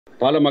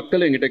பல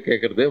மக்கள் என்கிட்ட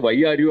கேட்கறது, why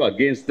are you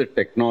against the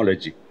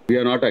technology? We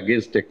are not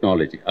against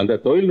technology. அந்த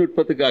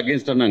தொழில்நுட்பத்துக்கு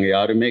அகேன்ஸ்டா நாங்க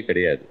யாருமே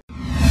கிடையாது.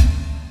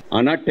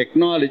 ஆனா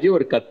டெக்னாலஜி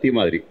ஒரு கத்தி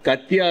மாதிரி.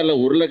 கத்தியால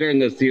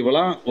உருளைக்கிழங்கு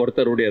சீவலாம்,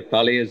 ஒருத்தருடைய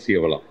தலையை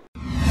சீவலாம்.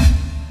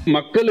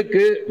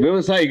 மக்களுக்கு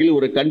விவசாயிகள்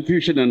ஒரு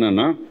கன்ஃபியூஷன்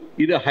என்னன்னா,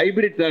 இது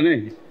ஹைபிரிட் தானே,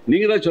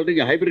 நீங்க தான்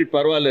சொல்றீங்க ஹைபிரிட்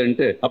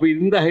பரவாயில்லன்ட்டு. அப்ப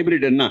இந்த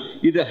ஹைபிரிட் என்ன?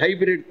 இது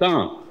ஹைபிரிட்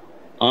தான்,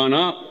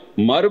 ஆனா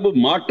மரபு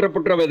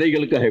மாற்றப்பட்ட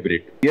விதைகளுக்கு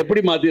ஹைபிரிட்.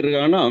 எப்படி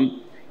மாத்திருக்காங்கன்னா,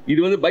 இது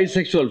வந்து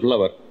பைசெக்சுவல்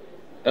ஃப்ளவர்.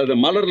 அது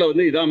மலர்ல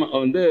வந்து இதான்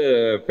வந்து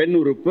பெண்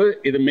உறுப்பு,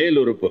 இது மேல்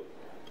உறுப்பு,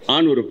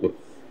 ஆண் உறுப்பு.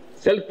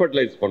 செல்ஃப்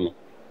ஃபர்டிலைஸ் பண்ணும்.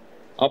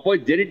 அப்போ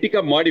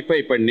ஜெனட்டிக்கா மாடிஃபை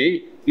பண்ணி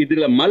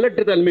இதுல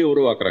மலட்டு தன்மையை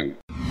உருவாக்குறாங்க.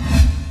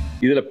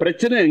 இதுல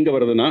பிரச்சனை எங்க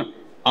வருதுன்னா,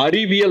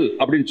 அறிவியல்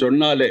அப்படின்னு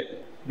சொன்னாலே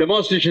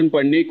டெமான்ஸ்ட்ரேஷன்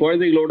பண்ணி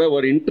குழந்தைகளோட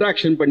ஒரு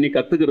இன்ட்ராக்ஷன் பண்ணி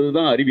கத்துக்கிறது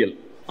தான் அறிவியல்.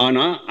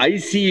 ஆனா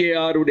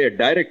ICAR உடைய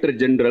டைரக்டர்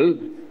ஜெனரல்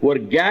ஒரு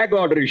கேக்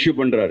ஆர்டர் இஷ்யூ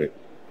பண்றாரு.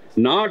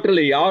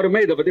 நாட்டில் யாருமே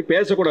இதை பத்தி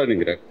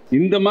பேசக்கூடாதுங்கிற.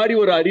 இந்த மாதிரி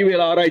ஒரு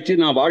அறிவியல் ஆராய்ச்சி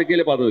நான்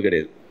வாழ்க்கையில பார்த்தது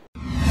கிடையாது.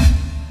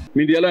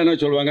 மீதியெல்லாம் என்ன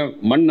சொல்லுவாங்க,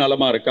 மண்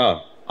நலமா இருக்கா,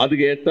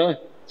 அதுக்கு ஏற்ற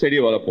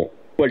செடியை வளர்ப்போம்.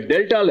 இப்போ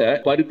டெல்டால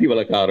பருத்தி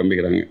வளர்க்க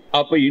ஆரம்பிக்கிறாங்க.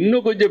 அப்ப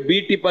இன்னும் கொஞ்சம்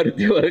பீட்டி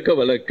பருத்தி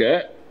வளர்க்க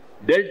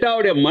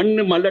டெல்டாவுடைய மண்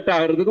மல்லட்ட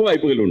ஆகிறதுக்கும்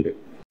வாய்ப்புகள் உண்டு.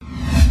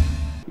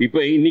 இப்போ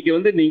இன்னைக்கு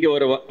வந்து நீங்க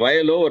ஒரு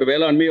வயலோ ஒரு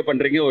வேளாண்மையோ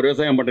பண்றீங்க, ஒரு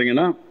விவசாயம்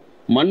பண்றீங்கன்னா,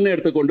 மண்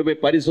எடுத்து கொண்டு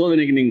போய்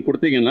பரிசோதனைக்கு நீங்க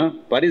கொடுத்தீங்கன்னா,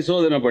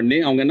 பரிசோதனை பண்ணி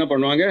அவங்க என்ன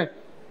பண்ணுவாங்க,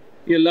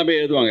 எல்லாமே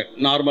எழுதுவாங்க.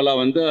 நார்மலாக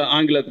வந்து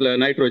ஆங்கிலத்தில்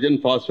nitrogen,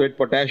 phosphate,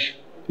 potash,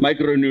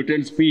 micro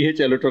nutrients, pH,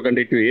 electro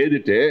conductive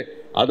எழுதிட்டு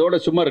அதோட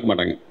சும்மா இருக்க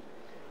மாட்டாங்க.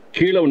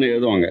 கீழே ஒன்று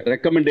எழுதுவாங்க,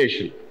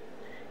 ரெக்கமெண்டேஷன்.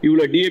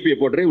 இவ்வளோ டிஏபி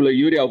போட்டுரு, இவ்வளோ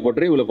யூரியா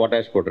போட்டுரு, இவ்வளோ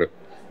பொட்டாஷ் போட்டுரு.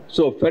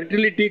 So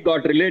fertility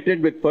God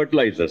related with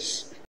fertilisers.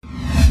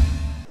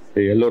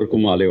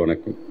 எல்லோருக்கும் மாலை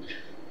வணக்கம்.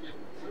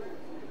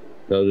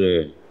 அதாவது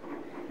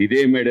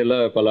இதே மேடையில்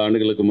பல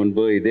ஆண்டுகளுக்கு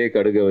முன்பு இதே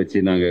கடுகை வச்சு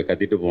நாங்கள்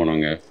கத்திட்டு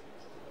போனோங்க.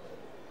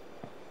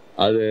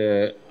 அது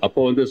அப்போ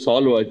வந்து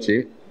சால்வ் ஆச்சு.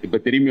 இப்போ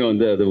திரும்பி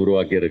வந்து அதை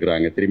உருவாக்கி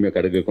இருக்கிறாங்க, திரும்பி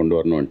கடுகு கொண்டு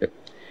வரணும்ன்ட்டு.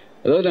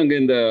 அதாவது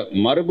நாங்கள் இந்த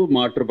மரபு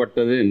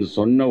மாற்றப்பட்டது என்று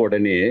சொன்ன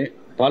உடனே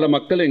பல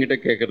மக்கள் எங்கிட்ட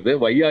கேட்கறது,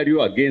 why are you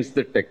against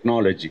the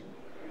technology?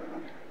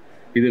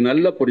 இது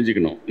நல்லா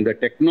புரிஞ்சுக்கணும். இந்த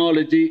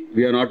technology,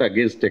 we are not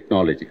against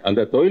technology.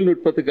 அந்த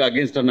தொழில்நுட்பத்துக்கு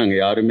அகேன்ஸ்டாக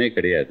நாங்கள் யாருமே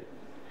கிடையாது.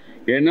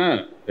 ஏன்னா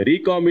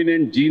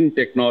ரீகாம்பினன்ட் ஜீன்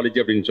டெக்னாலஜி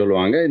அப்படின்னு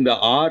சொல்லுவாங்க. இந்த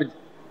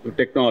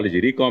டெக்னாலஜி,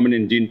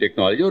 ரீகாம்பினன்ட் ஜீன்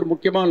டெக்னாலஜி ஒரு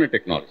முக்கியமான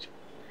டெக்னாலஜி.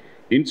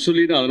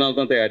 இன்சுலின் அதனால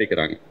தான்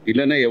தயாரிக்கிறாங்க.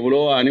 இல்லைன்னா எவ்வளோ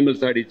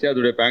அனிமல்ஸ் அடித்து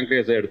அதோடைய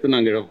பேங்க்ரியஸை எடுத்து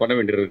நாங்கள் பண்ண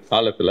வேண்டிய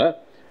காலத்தில்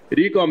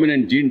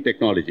recombinant gene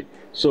technology.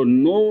 So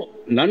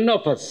none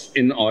of us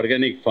in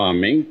organic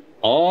farming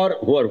or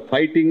who are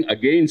fighting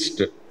against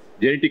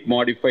genetic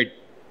modified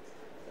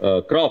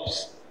crops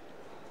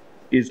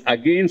is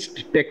against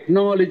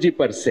technology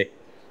per se.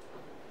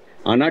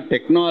 ஆனா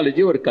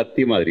டெக்னாலஜி ஒரு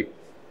கத்தி மாதிரி.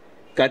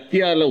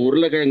 கத்தியால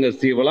உருளைக்கிழங்கு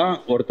சீவலாம்,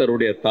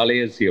 ஒருத்தருடைய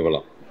தலையை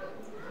சீவலாம்.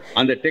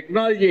 அந்த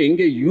டெக்னாலஜியை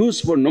எங்கே யூஸ்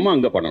பண்ணணுமோ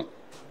அங்கே பண்ணணும்.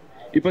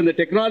 இப்போ இந்த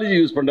டெக்னாலஜி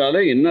யூஸ்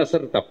பண்ணுறதால என்ன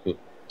சார் தப்பு?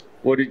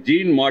 ஒரு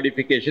ஜீன்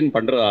மாடிஃபிகேஷன்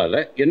பண்ணுறதால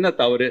என்ன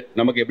தவறு,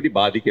 நமக்கு எப்படி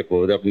பாதிக்க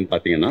போகுது அப்படின்னு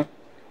பார்த்தீங்கன்னா,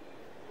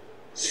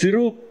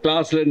 சிறு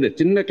கிளாஸ்லேருந்து,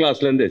 சின்ன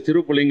கிளாஸ்லேருந்து சிறு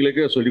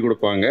பிள்ளைங்களுக்கு சொல்லிக்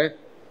கொடுப்பாங்க.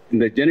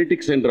 இந்த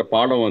ஜெனட்டிக்ஸ் என்ற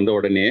பாடம் வந்த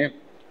உடனே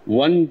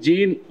 1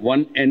 ஜீன்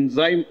 1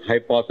 என்சைம்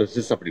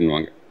ஹைபாத்தசிஸ்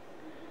அப்படின்வாங்க.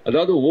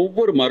 அதாவது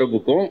ஒவ்வொரு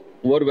மரபுக்கும்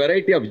ஒரு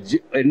வெரைட்டி ஆஃப்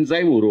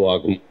என்சைம்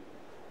உருவாகும்.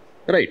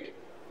 ரைட்.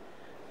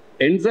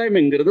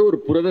 என்சைம்ங்கிறது ஒரு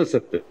புரத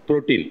சத்து,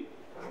 புரோட்டீன்.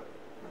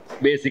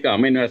 பேசிக்காக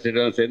அமைனோ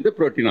ஆசிடெல்லாம் சேர்ந்து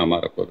புரோட்டீனாக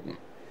மாறப்போகுது.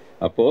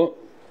 அப்போது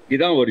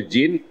இதான் ஒரு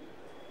ஜீன்.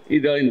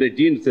 இந்த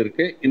ஜீன்ஸ்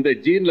இருக்குது. இந்த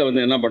ஜீனில்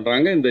வந்து என்ன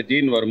பண்ணுறாங்க, இந்த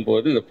ஜீன்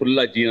வரும்போது இந்த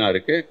ஃபுல்லாக ஜீனாக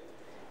இருக்குது.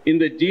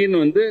 இந்த ஜீன்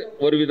வந்து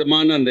ஒரு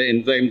விதமான அந்த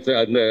என்சைம்ஸ்,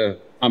 அந்த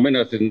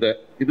அமைனோ ஆசிட், இந்த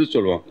இது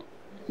சொல்லுவாங்க,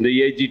 இந்த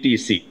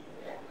AGTC,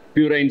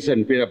 பியூரைன்ஸ்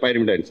அண்ட்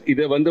பைரிமிடைன்ஸ்,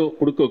 இதை வந்து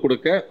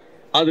கொடுக்க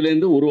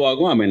அதுலேருந்து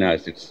உருவாகும் அமைனோ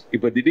ஆசிட்ஸ்.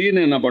 இப்போ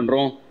திடீர்னு என்ன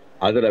பண்ணுறோம்,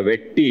 அதில்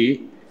வெட்டி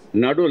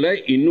நடுவில்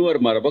இன்னொரு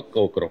மரபை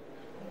கோக்குறோம்.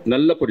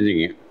 நல்லா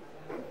புரிஞ்சுங்க.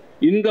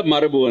 இந்த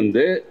மரபு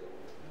வந்து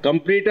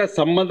கம்ப்ளீட்டாக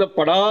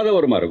சம்மந்தப்படாத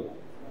ஒரு மரபு.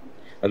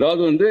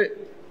 அதாவது வந்து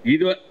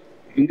இது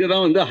இங்கே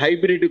தான் வந்து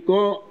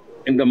ஹைப்ரிட்டுக்கும்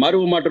இந்த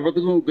மரபு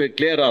மாற்றத்துக்கும்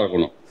கிளியராக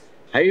இருக்கணும்.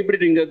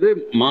 ஹைப்ரிட்டுங்கிறது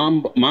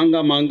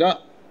மாங்காய்,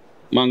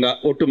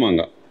 ஒட்டு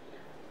மாங்காய்,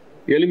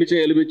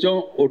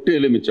 எலுமிச்சம், ஒட்டு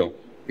எலுமிச்சம்,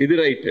 இது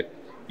ரைட்டு.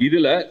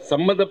 இதில்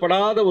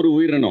சம்மந்தப்படாத ஒரு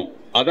உயிரினம்,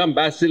 அதான்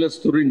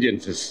பேசிலஸ்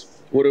துரிஞ்சென்சிஸ்,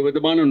 ஒரு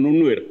விதமான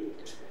நுண்ணுயிர்.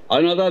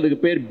 அதனால தான் அதுக்கு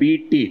பேர்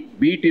BT.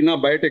 BTனா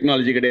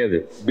பயோடெக்னாலஜி கிடையாது.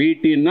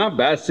 BTனா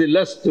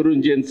பேசிலஸ்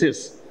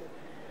துரிஞ்சென்சிஸ்.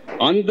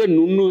 அந்த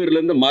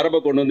நுண்ணுயிரிலேருந்து மரபை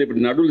கொண்டு வந்து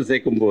இப்படி நடுவில்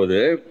சேர்க்கும் போது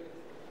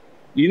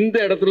இந்த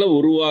இடத்துல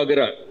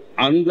உருவாகிற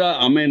அந்த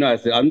அமைனோ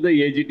ஆசிட், அந்த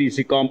AGTC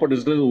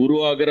காம்பனன்ட்ஸ்லேருந்து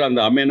உருவாகிற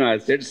அந்த அமைனோ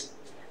ஆசிட்ஸ்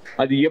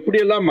அது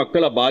எப்படியெல்லாம்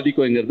மக்களை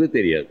பாதிக்குங்கிறது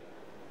தெரியாது.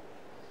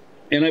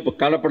 ஏன்னா இப்போ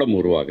கலப்படம்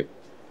உருவாகுது.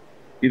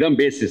 இதுதான்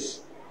பேசிஸ்.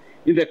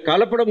 இந்த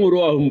கலப்படம்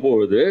உருவாகும்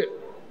பொழுது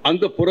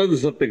அந்த புரத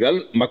சத்துக்கள்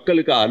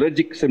மக்களுக்கு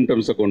அலர்ஜிக்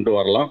சிம்டம்ஸை கொண்டு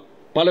வரலாம்,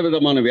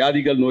 பலவிதமான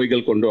வியாதிகள்,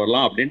 நோய்கள் கொண்டு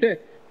வரலாம் அப்படின்ட்டு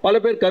பல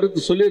பேர் கருத்து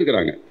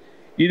சொல்லியிருக்கிறாங்க.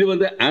 இது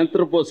வந்து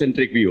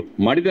ஆந்த்ரோபோசென்ட்ரிக் வியூ,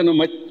 மனிதனை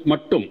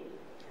மட்டும்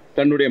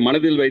தன்னுடைய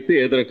மனதில் வைத்து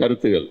எழுதுகிற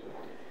கருத்துகள்.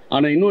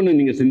 ஆனால் இன்னொன்று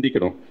நீங்கள்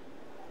சிந்திக்கணும்,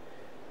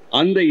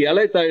 அந்த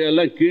இலை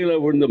தழையெல்லாம் கீழே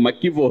விழுந்து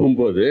மக்கி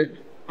போகும்போது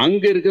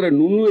அங்கே இருக்கிற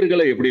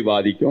நுண்ணுயிர்களை எப்படி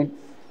பாதிக்கும்,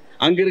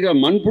 அங்கே இருக்கிற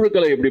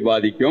மண்புழுக்களை எப்படி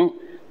பாதிக்கும்,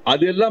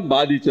 அதெல்லாம்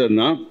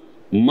பாதிச்சதுன்னா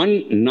மண்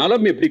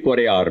நலம் எப்படி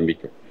குறைய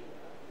ஆரம்பிக்கும்.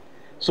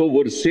 ஸோ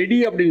ஒரு செடி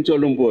அப்படின்னு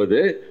சொல்லும்போது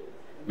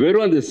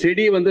வெறும் அந்த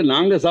செடி வந்து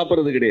நாங்கள்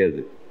சாப்பிட்றது கிடையாது.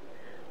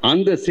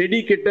 அந்த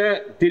செடிக்கிட்ட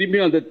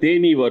திரும்பியும் அந்த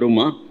தேனீ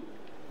வருமா?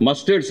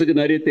 மஸ்டர்ட்ஸுக்கு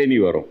நிறைய தேனீ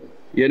வரும்,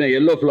 ஏன்னா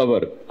எல்லோ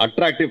ஃப்ளவர்,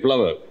 அட்ராக்டிவ்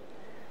ஃப்ளவர்.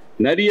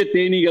 நிறைய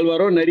தேனீகள்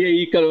வரும், நிறைய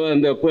ஈக்கள்,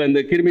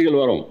 அந்த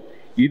கிருமிகள் வரும்.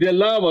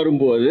 இதெல்லாம்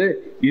வரும்போது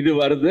இது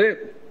வருது,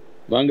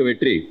 வாங்க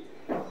வெற்றி,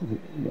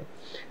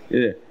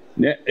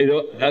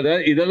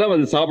 அதாவது இதெல்லாம்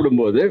வந்து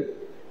சாப்பிடும்போது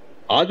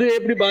அது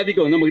எப்படி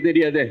பாதிக்கும் நமக்கு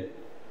தெரியாதே.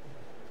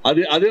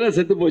 அதெல்லாம்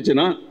செத்து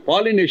போச்சுன்னா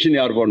பாலினேஷன்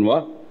யார் பண்ணுவா?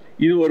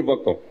 இது ஒரு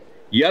பக்கம்.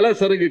 இலை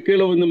சருகு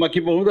கீழே வந்து மக்கி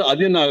போகும்போது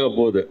அது என்ன ஆக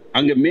போகுது,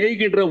 அங்கே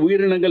மேய்கின்ற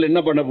உயிரினங்கள் என்ன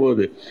பண்ண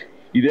போகுது,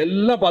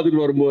 இதெல்லாம்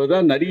பார்த்துட்டு வரும்போது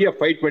தான் நிறைய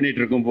ஃபைட் பண்ணிட்டு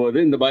இருக்கும்போது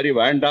இந்த மாதிரி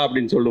வேண்டாம்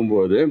அப்படின்னு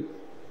சொல்லும்போது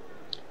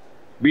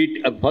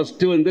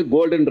ஃபஸ்ட்டு வந்து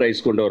கோல்டன்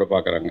ரைஸ் கொண்டு வர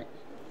பார்க்குறாங்க,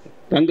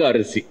 தங்க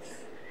அரிசி.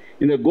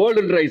 இந்த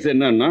கோல்டன் ரைஸ்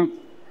என்னன்னா,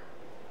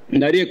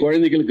 நிறைய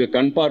குழந்தைகளுக்கு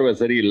கண் பார்வை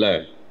சரியில்லை,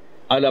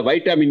 அதில்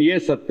வைட்டமின் ஏ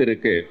சத்து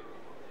இருக்குது,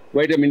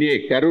 வைட்டமின் ஏ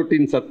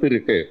கரோட்டின் சத்து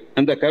இருக்குது.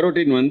 அந்த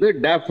கரோட்டின் வந்து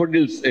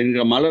டேஃபோடில்ஸ்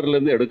என்கிற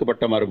மலர்லேருந்து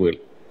எடுக்கப்பட்ட மரபுகள்,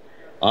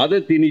 அதை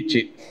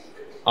திணிச்சு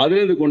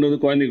அதுலேருந்து கொண்டு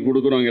வந்து குழந்தைக்கு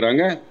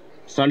கொடுக்குறோங்கிறாங்க.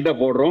 சண்டை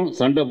போடுறோம்,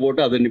 சண்டை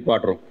போட்டு அதை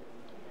நிப்பாட்டுறோம்.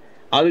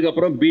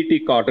 அதுக்கப்புறம் பிடி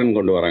காட்டன்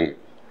கொண்டு வராங்க.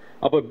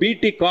 அப்போ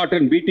பிடி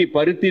காட்டன், பிடி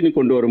பருத்தின்னு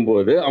கொண்டு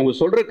வரும்போது அவங்க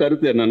சொல்கிற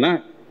கருத்து என்னென்னா,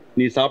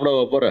 நீ சாப்பிட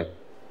போகிற,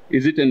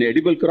 is it an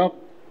edible graph?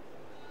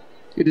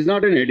 It is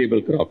not an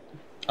edible graph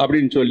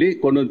அப்படின்னு சொல்லி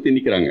கொண்டு வந்து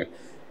திணிக்கிறாங்க.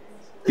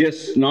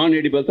 எஸ், நான்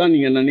எடிபிள் தான்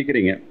நீங்கள்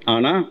நினைக்கிறீங்க.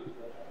 ஆனால்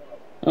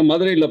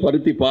மதுரையில்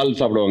பருத்தி பால்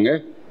சாப்பிடுவாங்க,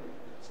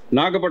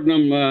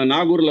 நாகப்பட்டினம்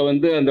நாகூரில்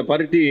வந்து அந்த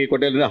பருத்தி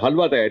கொட்டையிலேருந்து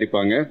ஹல்வா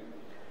தயாரிப்பாங்க.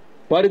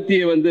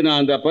 பருத்தியை வந்து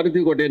நான் அந்த பருத்தி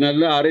கொட்டையை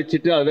நல்லா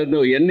அரைச்சிட்டு அதுலேருந்து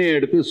எண்ணெயை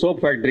எடுத்து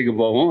சோப் ஃபேக்ட்ரிக்கு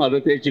போவோம், அதை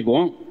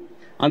தேய்ச்சிக்குவோம்.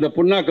 அந்த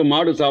புண்ணாக்கு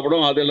மாடு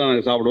சாப்பிடும், அதெல்லாம்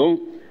நாங்கள் சாப்பிடுவோம்.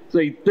 ஸோ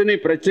இத்தனை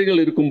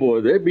பிரச்சனைகள்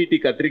இருக்கும்போது பிடி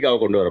கத்திரிக்காவை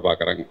கொண்டு வர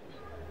பார்க்குறாங்க.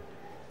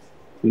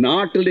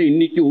 நாட்டில்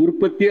இன்னைக்கு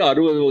உற்பத்தி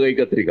 60 வகை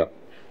கத்திரிக்காய்,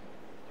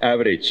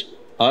 ஆவரேஜ்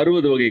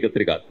 60 வகை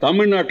கத்திரிக்காய்.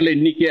 தமிழ்நாட்டில்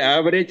இன்னைக்கு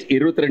ஆவரேஜ்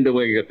 22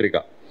 வகை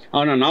கத்திரிக்காய்.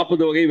 ஆனால்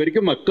 40 வகை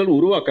வரைக்கும் மக்கள்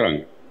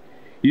உருவாக்குறாங்க.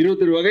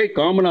 22 வகை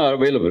காமனாக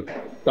அவைலபிள்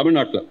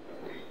தமிழ்நாட்டில்.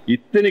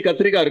 இத்தனை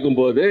கத்திரிக்காய்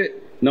இருக்கும்போது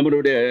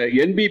நம்மளுடைய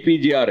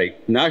NBPGRI,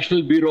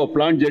 national bureau of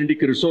plant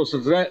genetic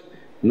ரிசோர்ஸஸில்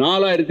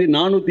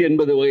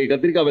 4480 வகை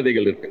கத்திரிக்காய்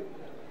விதைகள் இருக்கு.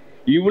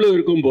 இவ்வளோ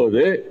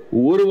இருக்கும்போது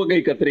ஒரு வகை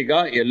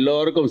கத்திரிக்காய்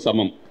எல்லாருக்கும்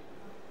சமம்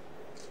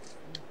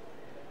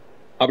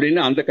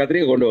அப்படின்னு அந்த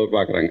கத்திரிக்காய் கொண்டு வர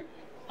பார்க்குறாங்க.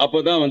 அப்போ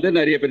தான் வந்து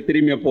நிறைய பேர்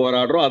திரும்பிய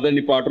போராடுறோம், அதை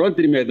நிப்பாட்டுறோம்.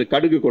 திரும்பி அது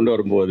கடுகு கொண்டு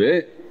வரும்போது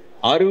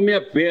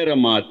அருமையாக பேரை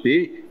மாற்றி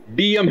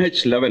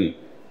DMH11,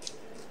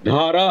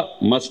 தாரா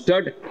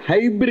மஸ்டர்ட்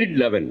ஹைபிரிட்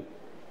 11,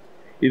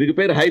 இதுக்கு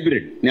பேர்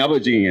ஹைபிரிட், ஞாபகம்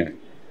வச்சுக்கிங்க.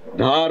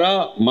 தாரா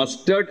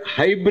மஸ்டர்ட்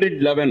ஹைபிரிட்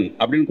 11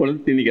 அப்படின்னு கொண்டு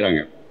வந்து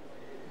திணிக்கிறாங்க.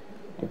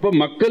 அப்போ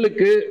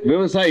மக்களுக்கு,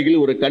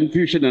 விவசாயிகள் ஒரு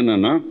கன்ஃபியூஷன்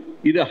என்னன்னா,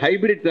 இது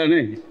ஹைபிரிட்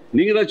தானே,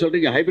 நீங்கள் தான்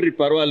சொல்கிறீங்க ஹைபிரிட்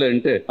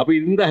பரவாயில்லன்ட்டு. அப்போ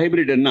இந்த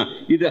ஹைபிரிட் என்ன?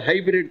 இது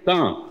ஹைபிரிட்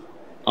தான்,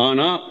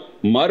 ஆனால்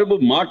மரபு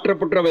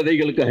மாற்றப்பட்ட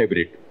விதைகளுக்கு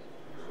hybrid.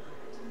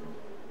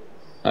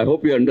 I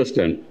hope you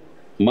understand.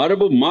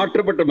 மரபு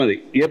மாற்றப்பட்ட விதை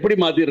எப்படி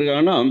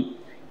மாற்றிருக்காங்கன்னா,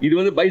 இது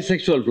வந்து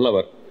பைசெக்சுவல்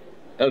ஃப்ளவர்.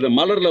 அந்த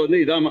மலரில் வந்து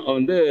இதான்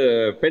வந்து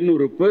பெண்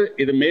உறுப்பு,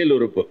 இது மேல்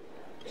உறுப்பு,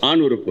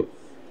 ஆண் உறுப்பு.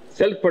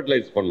 செல்ஃப்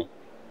ஃபர்டிலைஸ் பண்ணும்.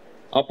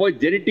 அப்போ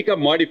ஜெனட்டிக்காக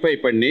மாடிஃபை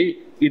பண்ணி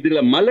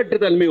இதில் மலட்டு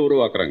தன்மையை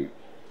உருவாக்குறாங்க.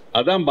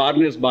 அதான்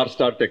பார்னஸ்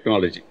பார்ஸ்டார்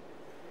டெக்னாலஜி.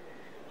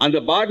 அந்த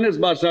பார்னஸ்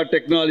பார்ஸ்டார்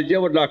டெக்னாலஜியை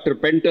ஒரு டாக்டர்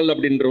பென்டல்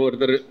அப்படின்ற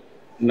ஒருத்தர்,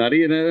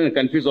 நிறைய நேரம்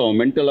கன்ஃபியூஸ் ஆகும்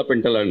மென்டலா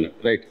பென்டலான்னு,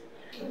 ரைட்,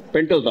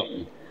 பென்டல் தான்.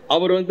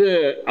 அவர்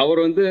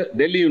வந்து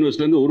டெல்லி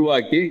யூனிவர்சிட்டிலேருந்து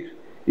உருவாக்கி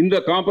இந்த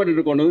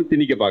காம்பனண்ட் கொண்டு வந்து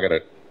திணிக்க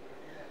பார்க்குறாரு.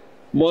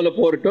 முதல்ல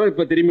போரிட்டோம்,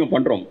 இப்போ திரும்பி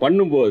பண்ணுறோம்.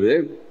 பண்ணும்போது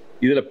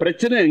இதில்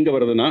பிரச்சனை எங்கே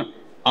வருதுன்னா,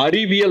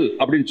 அறிவியல்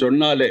அப்படின்னு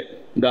சொன்னாலே,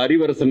 இந்த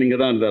அறிவரசன் இங்கே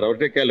தான் இருந்தார்,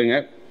 அவர்கிட்ட கேளுங்க.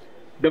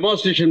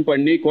 டெமான்ஸ்ட்ரேஷன்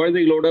பண்ணி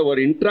குழந்தைகளோட ஒரு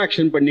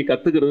இன்ட்ராக்ஷன் பண்ணி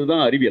கற்றுக்கிறது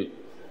தான் அறிவியல்.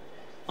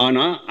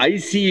 ஆனால்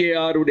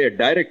ICAR-உடைய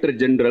டைரக்டர்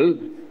ஜெனரல்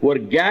ஒரு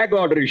கேக்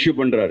ஆர்டர் இஷ்யூ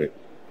பண்ணுறாரு.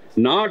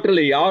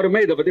 நாட்டில் யாருமே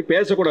இதை பற்றி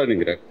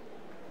பேசக்கூடாதுங்கிறார்.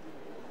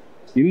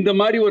 இந்த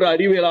மாதிரி ஒரு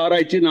அறிவியல்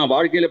ஆராய்ச்சி நான்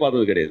வாழ்க்கையில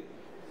பார்த்தது கிடையாது.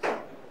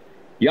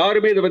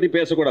 யாருமே இதை பற்றி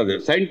பேசக்கூடாது.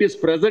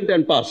 சயின்டிஸ்ட் பிரசன்ட்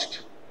அண்ட் பாஸ்ட்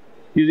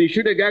இது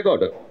இஷ்யூட் a gag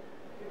order.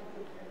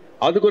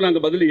 அதுக்கும்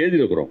நாங்கள் பதில்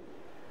எழுதியிருக்கிறோம்.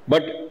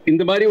 பட்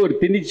இந்த மாதிரி ஒரு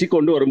திணிச்சு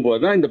கொண்டு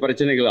வரும்போது தான் இந்த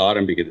பிரச்சனைகள்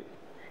ஆரம்பிக்குது.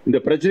 இந்த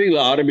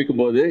பிரச்சனைகள்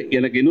ஆரம்பிக்கும் போது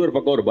எனக்கு இன்னொரு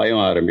பக்கம் ஒரு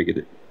பயம்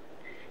ஆரம்பிக்குது.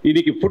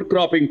 இன்னைக்கு ஃபுட்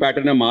கிராப்பிங்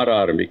பேட்டர்னை மாற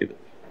ஆரம்பிக்குது.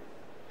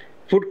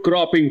 ஃபுட்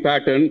கிராப்பிங்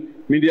பேட்டர்ன்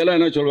மீதியெல்லாம்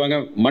என்ன சொல்லுவாங்க,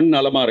 மண்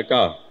நலமாக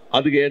இருக்கா,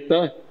 அதுக்கு ஏற்ற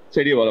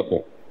செடியை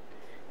வளர்ப்போம்.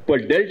 இப்போ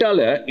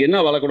டெல்டாவில் என்ன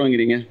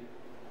வளர்க்கணுங்கிறீங்க?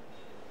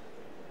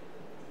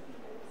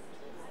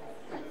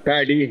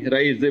 Bedi,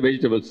 rice,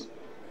 vegetables.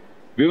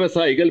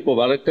 விவசாயிகள் இப்போ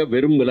வளர்க்க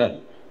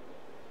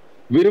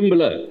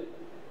விரும்பல.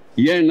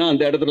 ஏன்னா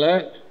அந்த இடத்துல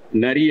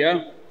நிறைய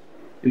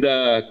இந்த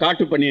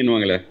காட்டு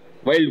பண்ணின்னுவாங்களே,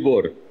 வைல்ட்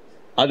போர்,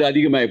 அது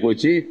அதிகமாகி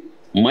போச்சு,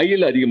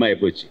 மயில் அதிகமாகி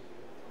போச்சு.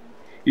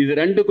 இது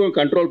ரெண்டுக்கும்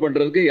கண்ட்ரோல்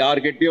பண்ணுறதுக்கு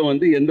யார்கிட்டையும்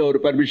வந்து எந்த ஒரு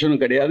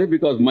பர்மிஷனும் கிடையாது.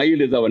 பிகாஸ்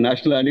மயில் is our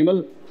national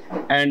animal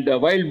and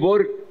wild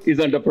bore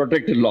is under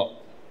protected law.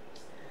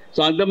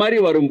 So அந்த மாதிரி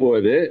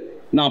வரும்போது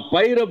நான்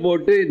பயிரை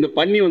போட்டு இந்த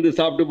பன்னி வந்து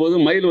சாப்பிட்ட போது,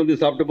 மயில் வந்து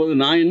சாப்பிட்ட போது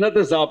நான்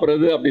என்னத்தை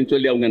சாப்பிட்றது அப்படின்னு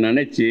சொல்லி அவங்க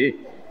நினச்சி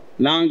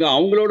நாங்கள்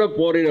அவங்களோட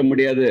போரிட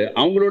முடியாது,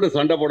 அவங்களோட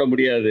சண்டை போட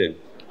முடியாது,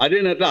 அதே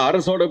நேரத்தில்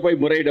அரசோட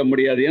போய் முறையிட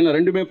முடியாது, ஏன்னா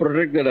ரெண்டுமே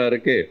ப்ரொடெக்டடாக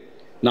இருக்குது.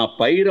 நான்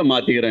பயிரை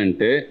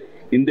மாற்றிக்கிறேன்ட்டு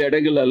இந்த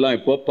இடங்கள்லாம்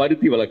இப்போ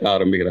பருத்தி வளர்க்க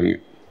ஆரம்பிக்கிறாங்க.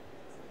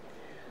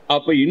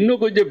 அப்போ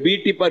இன்னும் கொஞ்சம்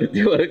பீட்டி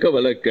பருத்தி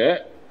வளர்க்க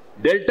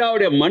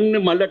டெல்டாவுடைய மண்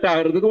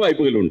மல்லட்டாகிறதுக்கும்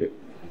வாய்ப்புகள் உண்டு.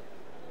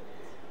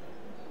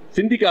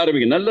 சிந்திக்க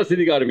ஆரம்பிங்க, நல்லா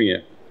சிந்திக்க ஆரம்பிங்க.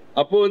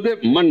 அப்போ வந்து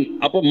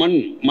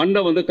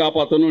மண்ணை வந்து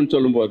காப்பாற்றணும்னு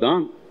சொல்லும்போது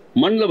தான்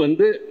மண்ணில்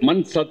வந்து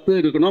மண் சத்து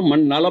இருக்கணும்,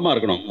 மண் நலமாக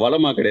இருக்கணும்.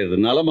 வளமாக கிடையாது,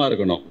 நலமாக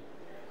இருக்கணும்.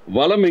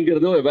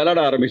 வளம்ங்கிறது விளையாட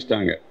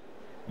ஆரம்பிச்சிட்டாங்க.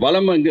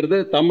 வளம்ங்கிறது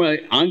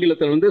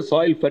ஆங்கிலத்தில் வந்து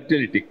சாயில்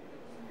ஃபர்டிலிட்டி.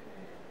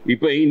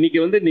 இப்போ இன்னைக்கு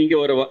வந்து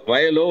நீங்கள் ஒரு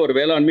வயலோ ஒரு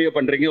வேளாண்மையோ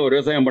பண்ணுறீங்க, ஒரு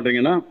விவசாயம்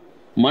பண்ணுறீங்கன்னா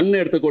மண்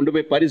எடுத்து கொண்டு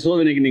போய்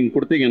பரிசோதனைக்கு நீங்கள்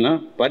கொடுத்தீங்கன்னா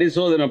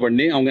பரிசோதனை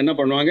பண்ணி அவங்க என்ன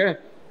பண்ணுவாங்க,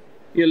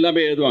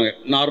 எல்லாமே எழுதுவாங்க.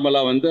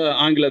 நார்மலாக வந்து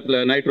ஆங்கிலத்தில்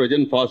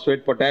nitrogen,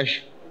 phosphate, potash,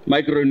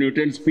 micro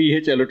nutrients,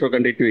 pH, electro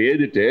conductive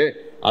எழுதிட்டு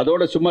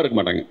அதோட சும்மா இருக்க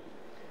மாட்டாங்க.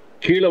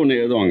 கீழே ஒன்று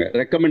எழுதுவாங்க,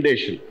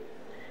 ரெக்கமெண்டேஷன்.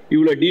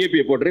 இவ்வளோ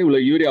டிஏபியை போட்டுரு,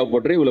 இவ்வளோ யூரியாவை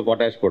போட்டுரு, இவ்வளோ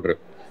பொட்டாஷ் போட்டுரு.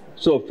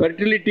 So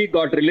fertility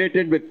God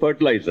related with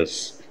fertilisers.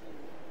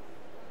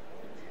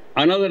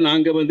 அதனால்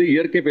நாங்கள் வந்து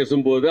இயற்கை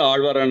பேசும்போது,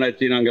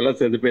 ஆழ்வாராய்ச்சி நாங்கள்லாம்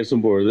சேர்ந்து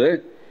பேசும்போது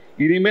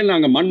இனிமேல்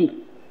நாங்கள் மண்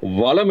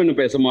வளம் என்று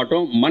பேச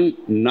மாட்டோம், மண்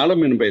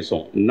நலம் என்று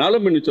பேசுவோம்.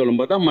 நலம் என்று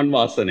சொல்லும்போது தான் மண்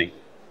வாசனை.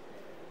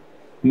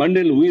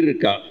 மண்ணில் உயிர்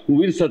இருக்கா,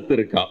 உயிர் சத்து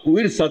இருக்கா,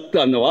 உயிர் சத்து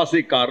அந்த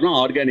வாசனை காரணம்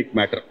ஆர்கானிக்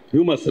மேட்டர்,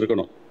 ஹியூமஸ்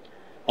இருக்கணும்.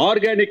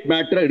 ஆர்கானிக்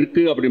மேட்டர்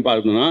இருக்குது அப்படின்னு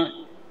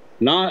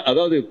பார்த்தோம்னா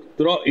அதாவது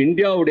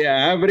இந்தியாவுடைய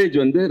ஆவரேஜ்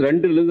வந்து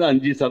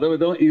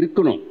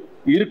 2-5%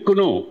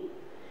 இருக்கணும்.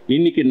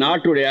 இன்னைக்கு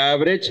நாட்டுடைய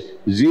ஆவரேஜ்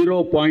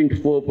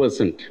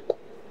 0.4%.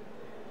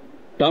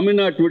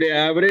 தமிழ்நாட்டுடைய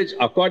average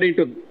according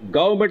to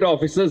government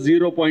officers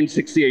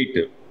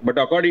 0.68. But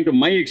according to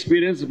my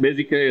experience,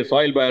 basic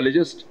soil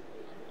biologist,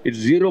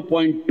 it's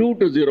 0.2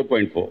 to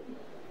 0.4.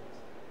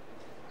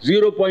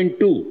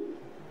 0.2.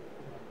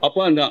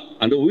 அப்போ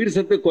அந்த உயிர்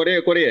சத்து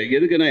குறைய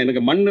எதுக்குன்னா,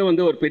 எனக்கு மண்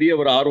வந்து ஒரு பெரிய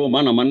ஒரு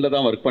ஆர்வமாக நான் மண்ணில்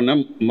தான் ஒர்க்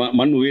பண்ணேன்,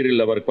 மண்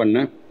உயிரில் ஒர்க்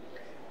பண்ணேன்.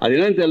 அது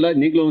என்னன்னு தெரியல.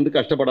 நீங்களும் வந்து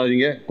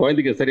கஷ்டப்படாதீங்க,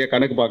 குழந்தைக்கு சரியாக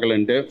கணக்கு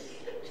பார்க்கலன்ட்டு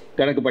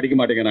கணக்கு படிக்க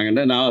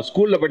மாட்டேங்கிறாங்கன்னு. நான்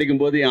ஸ்கூலில்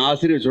படிக்கும்போது என்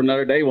ஆசிரியர்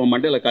சொன்னார், டை உன்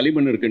மண்டையில்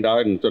களிமண்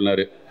இருக்குண்டான்னு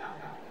சொன்னார்.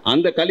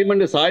 அந்த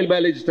களிமண் சாயில்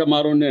பயாலஜிஸ்டாக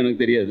மாறும்னு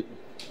எனக்கு தெரியாது.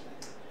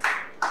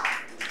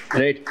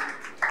 ரைட்,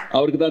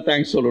 அவருக்கு தான்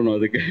தேங்க்ஸ் சொல்லணும்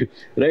அதுக்கு.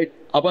 ரைட்,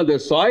 அப்போ அந்த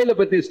சாயிலை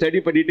பற்றி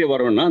ஸ்டடி பண்ணிகிட்டே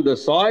வரோம்னா அந்த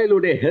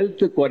சாயிலுடைய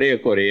ஹெல்த்து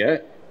குறைய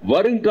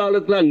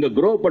வருங்காலத்தில் அங்கே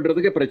க்ரோ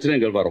பண்ணுறதுக்கு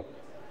பிரச்சனைகள் வரும்.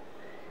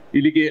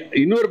 இன்னைக்கு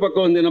இன்னொரு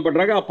பக்கம் வந்து என்ன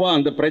பண்ணுறாங்க, அப்போ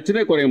அந்த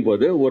பிரச்சனை குறையும்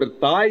போது ஒரு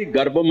தாய்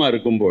கர்ப்பமாக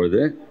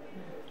இருக்கும்பொழுது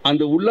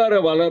அந்த உள்ளார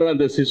வளர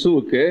அந்த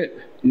சிசுவுக்கு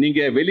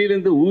நீங்கள்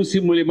வெளியிலேருந்து ஊசி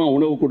மூலிமா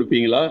உணவு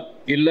கொடுப்பீங்களா,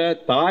 இல்லை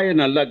தாயை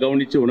நல்லா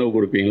கவனித்து உணவு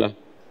கொடுப்பீங்களா?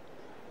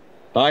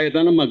 தாயை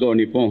தான் நம்ம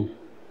கவனிப்போம்.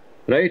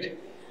 ரைட்,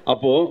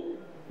 அப்போது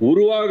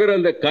உருவாகிற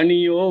அந்த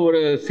கனியோ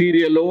ஒரு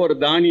சீரியலோ ஒரு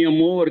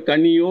தானியமோ ஒரு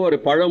கனியோ ஒரு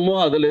பழமோ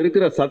அதில்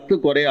இருக்கிற சத்து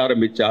குறைய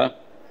ஆரம்பித்தா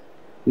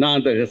நான்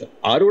அந்த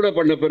அறுவடை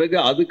பண்ண பிறகு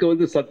அதுக்கு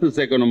வந்து சத்து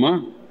சேர்க்கணுமா,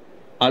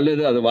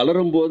 அல்லது அது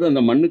வளரும் போது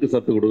அந்த மண்ணுக்கு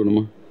சத்து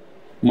கொடுக்கணுமா?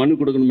 மண்ணு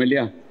கொடுக்கணுமா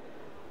இல்லையா?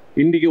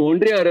 இன்றைக்கி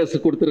ஒன்றிய அரசு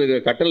கொடுத்துருக்க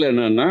கட்டளை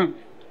என்னன்னா,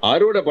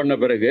 அறுவடை பண்ண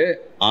பிறகு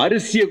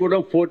அரிசியை கூட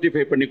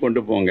ஃபோர்ட்டிஃபை பண்ணி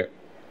கொண்டு போங்க.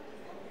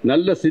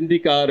 நல்ல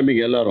சிந்திக்க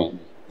ஆரம்பிங்க எல்லாரும்.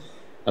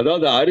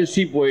 அதாவது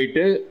அரிசி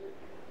போயிட்டு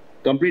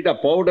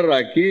கம்ப்ளீட்டாக பவுடர்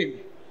ஆக்கி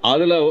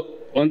அதில்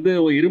வந்து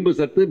இரும்பு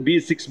சத்து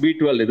B6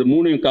 B12 இது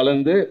மூணையும்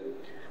கலந்து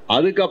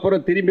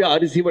அதுக்கப்புறம் திரும்பி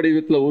அரிசி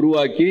வடிவத்தில்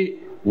உருவாக்கி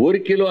 1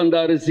 கிலோ அந்த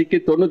அரிசிக்கு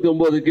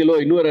 99 கிலோ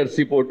இன்னொரு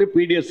அரிசி போட்டு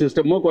பிடிஎஸ்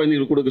சிஸ்டமும்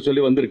குழந்தைங்களுக்கு கொடுக்க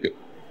சொல்லி வந்திருக்கு.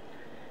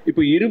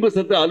 இப்போ இரும்பு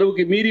சத்து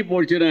அளவுக்கு மீறி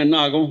போச்சுன்னா என்ன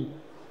ஆகும்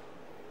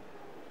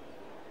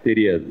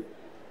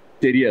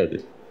தெரியாது.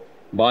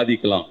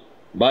 பாதிக்கலாம்,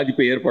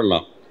 பாதிப்பை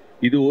ஏற்படலாம்.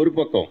 இது ஒரு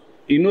பக்கம்.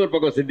 இன்னொரு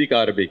பக்கம் சிந்திக்க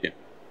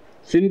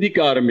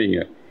ஆரம்பிங்க.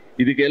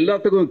 இதுக்கு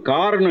எல்லாத்துக்கும்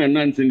காரணம்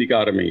என்னன்னு சிந்திக்க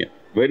ஆரம்பிங்க.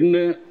 வெறும்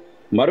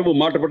மரபு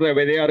மாற்றப்பட்ட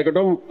விதையாக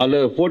இருக்கட்டும்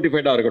அல்லது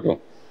ஃபோர்ட்டிஃபைடாக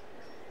இருக்கட்டும்.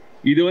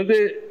 இது வந்து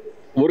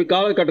ஒரு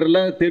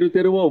காலகட்டத்தில்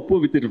தெருவாக உப்பு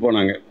விற்றுட்டு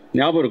போனாங்க,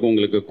 ஞாபகம் இருக்கும்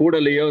உங்களுக்கு.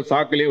 கூடலையோ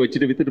சாக்கிலையோ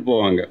வச்சுட்டு விற்றுட்டு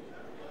போவாங்க.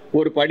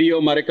 ஒரு படியோ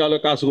மரைக்காலோ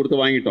காசு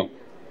கொடுத்து வாங்கிட்டோம்.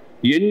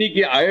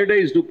 என்னைக்கு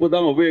அயோடைஸ்டு உப்பு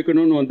தான்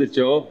உபயோகிக்கணும்னு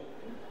வந்துச்சோ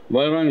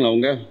வர்றாங்களா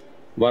அவங்க?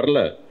 வரல.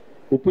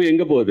 உப்பு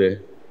எங்கே போகுது?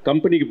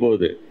 கம்பெனிக்கு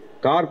போகுது.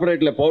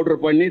 கார்பரேட்டில்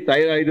பவுடர் பண்ணி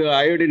இது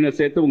அயோடினை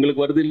சேர்த்து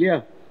உங்களுக்கு வருது இல்லையா?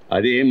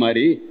 அதே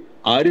மாதிரி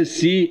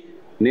அரிசி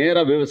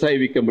நேராக விவசாயி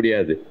விற்க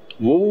முடியாது.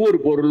 ஒவ்வொரு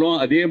பொருளும்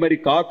அதே மாதிரி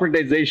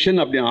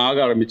கார்பரேட்டைசேஷன் அப்படி ஆக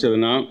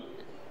ஆரம்பித்ததுன்னா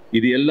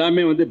இது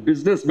எல்லாமே வந்து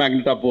பிஸ்னஸ்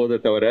மேக்னெட்டாக போவதை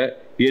தவிர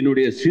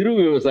என்னுடைய சிறு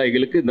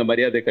விவசாயிகளுக்கு இந்த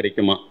மரியாதை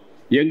கிடைக்குமா,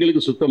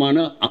 எங்களுக்கு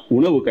சுத்தமான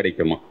உணவு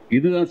கிடைக்குமா,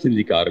 இதுதான்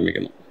சிந்திக்க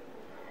ஆரம்பிக்கணும்.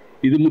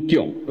 இது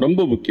முக்கியம்,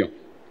 ரொம்ப முக்கியம்.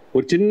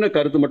 ஒரு சின்ன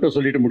கருத்து மட்டும்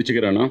சொல்லிட்டு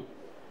முடிச்சுக்கிறேன்னா,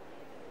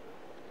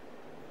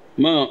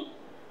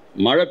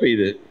 மழை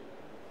பெய்யுது,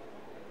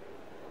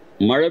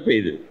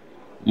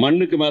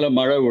 மண்ணுக்கு மேலே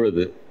மழை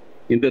விழுது.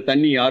 இந்த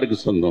தண்ணி யாருக்கு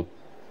சொந்தம்?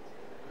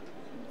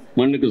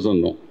 மண்ணுக்கு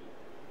சொந்தம்.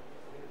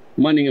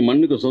 அம்மா நீங்கள்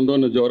மண்ணுக்கு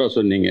சொந்தம்னு ஜோராக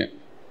சொன்னீங்க.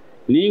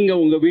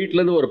 நீங்கள் உங்கள்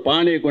வீட்டிலேருந்து ஒரு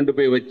பானையை கொண்டு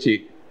போய் வச்சு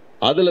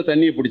அதில்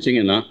தண்ணியை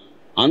பிடிச்சிங்கன்னா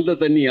அந்த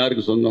தண்ணி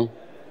யாருக்கு சொந்தம்?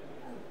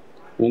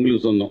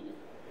 உங்களுக்கு சொந்தம்.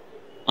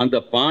 அந்த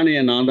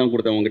பானையை நான் தான்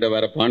கொடுத்தேன், உங்ககிட்ட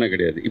வேறு பானை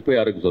கிடையாது. இப்போ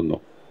யாருக்கு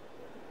சொந்தம்?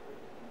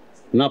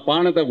 நான்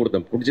பானை தான்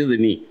கொடுத்தேன், பிடிச்சது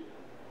நீ,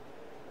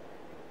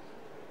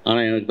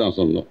 ஆனால் எனக்கு தான்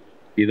சொந்தம்.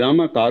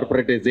 இதாம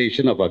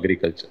கார்பரேட்டைசேஷன் ஆஃப்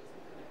அக்ரிகல்ச்சர்.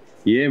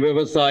 ஏன்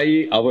விவசாயி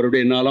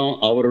அவருடைய நிலம்,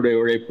 அவருடைய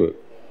உழைப்பு,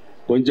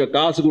 கொஞ்சம்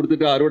காசு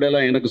கொடுத்துட்டு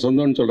அறுவடையெல்லாம் எனக்கு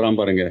சொந்தம்னு சொல்கிறான்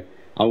பாருங்க,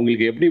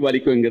 அவங்களுக்கு எப்படி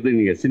வலிக்குங்கிறது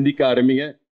நீங்கள் சிந்திக்க ஆரம்பிங்க.